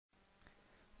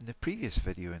In the previous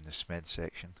video in the SMED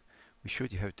section, we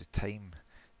showed you how to time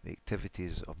the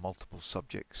activities of multiple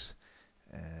subjects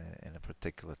in a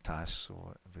particular task.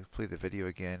 So if we play the video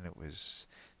again, it was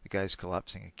the guys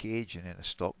collapsing a cage and then a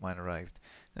stockman arrived.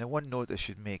 Now one note I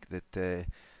should make that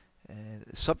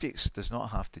subjects does not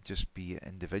have to just be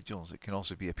individuals, it can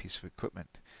also be a piece of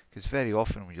equipment, because very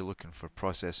often when you're looking for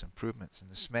process improvements in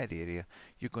the SMED area,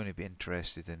 you're going to be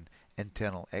interested in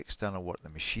internal, external work, the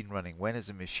machine running, when is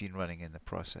the machine running in the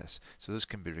process, so this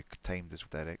can be timed as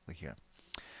directly here.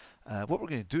 What we're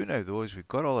going to do now though is we've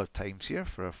got all our times here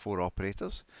for our 4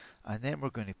 operators, and then we're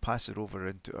going to pass it over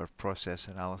into our process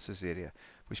analysis area,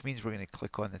 which means we're going to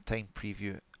click on the time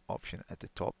preview option at the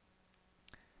top.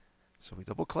 So we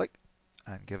double click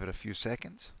and give it a few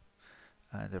seconds,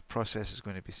 and the process is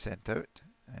going to be sent out,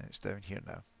 and it's down here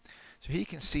now. So here you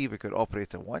can see we've got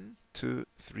operator 1, 2,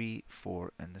 3,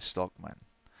 4 and the stockman.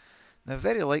 Now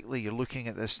very likely you're looking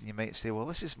at this and you might say, well,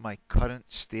 this is my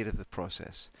current state of the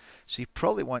process. So you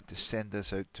probably want to send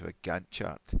this out to a Gantt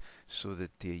chart so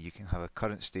that you can have a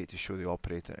current state to show the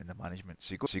operator in the management.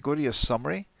 So you go to your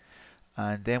summary,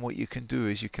 and then what you can do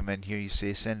is you come in here, you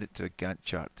say send it to a Gantt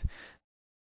chart.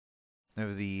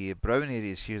 Now the brown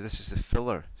areas here, this is the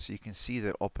filler, so you can see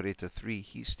that operator 3,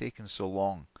 he's taken so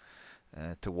long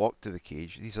to walk to the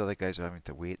cage. These other guys are having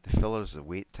to wait. The filler is the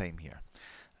wait time here,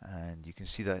 and you can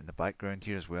see that in the background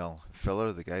here as well.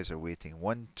 Filler, the guys are waiting.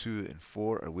 1, 2 and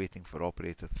 4 are waiting for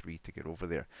operator 3 to get over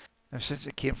there. Now since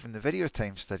it came from the video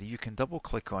time study, you can double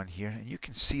click on here and you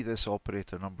can see this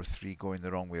operator number 3 going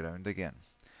the wrong way around again.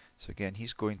 So again,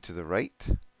 he's going to the right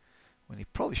when he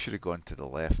probably should have gone to the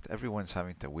left. Everyone's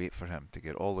having to wait for him to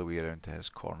get all the way around to his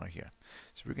corner here.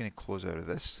 So we're going to close out of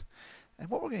this. And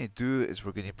what we're going to do is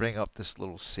we're going to bring up this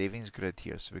little savings grid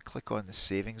here. So we click on the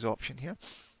savings option here,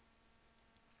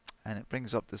 and it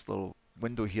brings up this little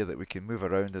window here that we can move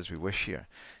around as we wish here.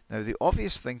 Now the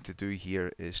obvious thing to do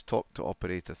here is talk to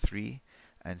operator 3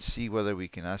 and see whether we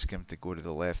can ask him to go to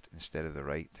the left instead of the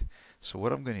right. So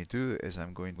what I'm going to do is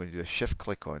I'm going to do a shift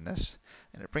click on this,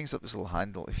 and it brings up this little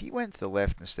handle. If he went to the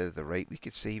left instead of the right, we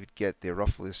could say he would get there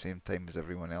roughly the same time as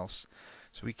everyone else.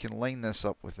 So we can line this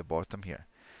up with the bottom here.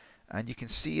 And you can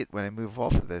see it when I move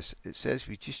off of this, it says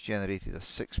we just generated a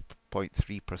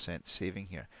 6.3% saving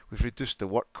here. We've reduced the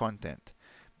work content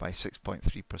by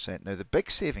 6.3%. Now the big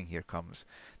saving here comes,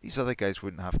 these other guys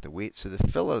wouldn't have to wait, so the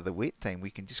filler, the wait time,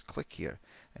 we can just click here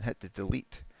and hit the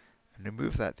delete and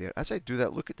remove that there. As I do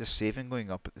that, look at the saving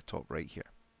going up at the top right here.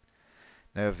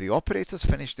 Now if the operator's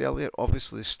finished earlier,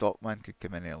 obviously the stockman could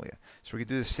come in earlier. So we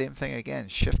can do the same thing again,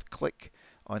 shift click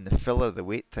on the filler, the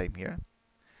wait time here,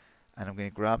 and I'm going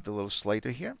to grab the little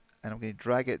slider here and I'm going to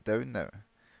drag it down now.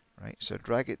 Right, so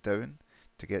drag it down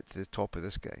to get to the top of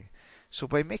this guy. So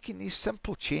by making these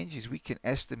simple changes, we can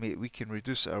estimate we can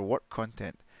reduce our work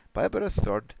content by about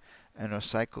 1/3 and our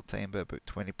cycle time by about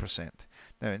 20%.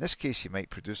 Now in this case you might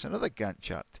produce another Gantt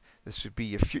chart. This would be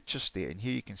your future state, and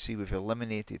here you can see we've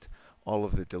eliminated all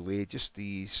of the delay. Just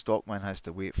the stockman has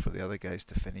to wait for the other guys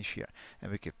to finish here,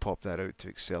 and we could pop that out to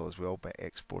Excel as well by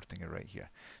exporting it right here.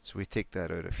 So we take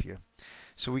that out of here.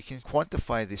 So we can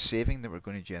quantify the saving that we're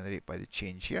going to generate by the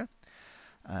change here,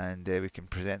 and we can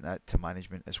present that to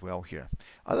management as well here.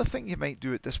 Other thing you might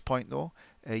do at this point though,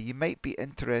 you might be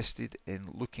interested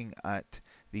in looking at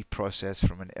the process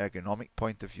from an ergonomic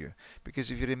point of view,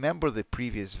 because if you remember the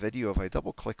previous video, if I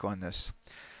double click on this,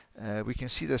 we can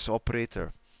see this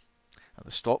operator, or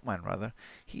the stockman rather,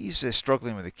 he's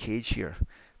struggling with a cage here.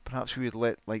 Perhaps we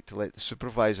would like to let the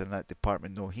supervisor in that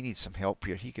department know he needs some help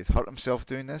here. He could hurt himself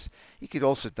doing this. He could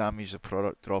also damage the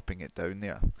product dropping it down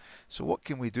there. So what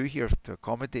can we do here to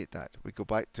accommodate that? We go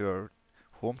back to our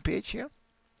home page here,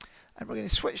 and we're going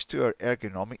to switch to our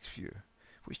ergonomics view,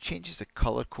 which changes the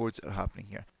color codes that are happening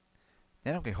here.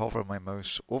 Then I'm going to hover my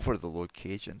mouse over the load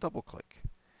cage and double click.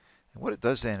 And what it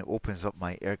does then, it opens up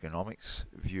my ergonomics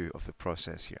view of the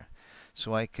process here.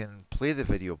 So I can play the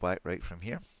video back right from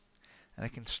here, and I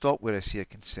can stop where I see a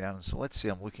concern. So let's say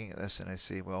I'm looking at this and I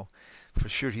say, well, for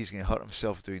sure he's going to hurt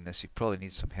himself doing this. He probably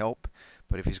needs some help,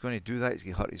 but if he's going to do that, he's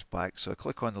going to hurt his back. So I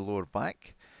click on the lower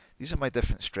back. These are my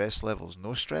different stress levels: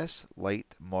 no stress,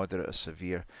 light, moderate or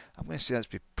severe. I'm going to say that's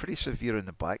pretty severe in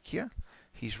the back here.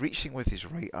 He's reaching with his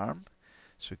right arm,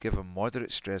 so give him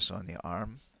moderate stress on the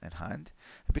arm and hand.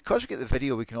 And because we get the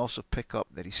video, we can also pick up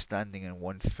that he's standing on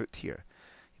 1 foot here.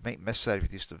 You might miss that if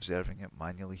you're just observing it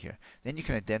manually here. Then you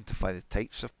can identify the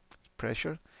types of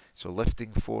pressure. So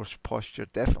lifting, force, posture,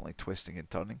 definitely twisting and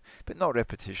turning, but not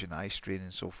repetition, eye strain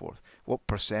and so forth. What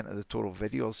percent of the total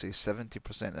video? I'll say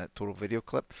 70% of that total video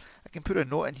clip. I can put a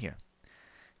note in here.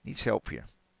 Needs help here.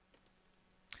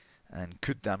 And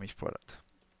could damage product.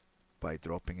 by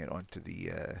dropping it onto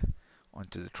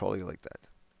the trolley like that.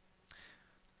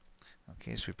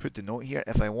 Okay, so we put the note here.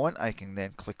 If I want, I can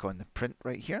then click on the print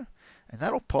right here, and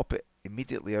that'll pop it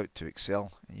immediately out to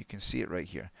Excel, and you can see it right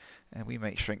here. And we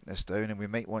might shrink this down, and we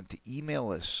might want to email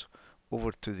this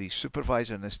over to the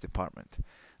supervisor in this department.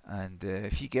 And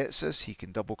if he gets this, he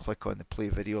can double click on the play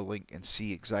video link and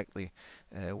see exactly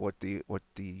what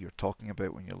you're talking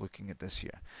about when you're looking at this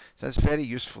here. So that's very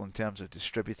useful in terms of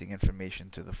distributing information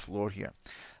to the floor here.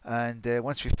 And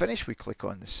once we finish, we click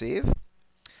on the save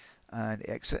and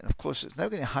exit. And of course, it's now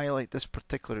going to highlight this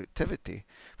particular activity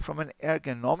from an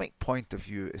ergonomic point of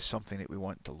view as something that we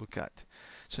want to look at.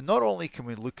 So not only can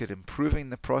we look at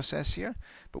improving the process here,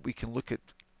 but we can look at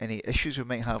any issues we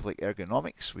might have like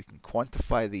ergonomics. We can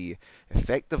quantify the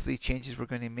effect of the changes we're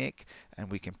going to make, and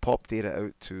we can pop data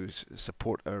out to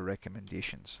support our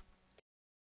recommendations.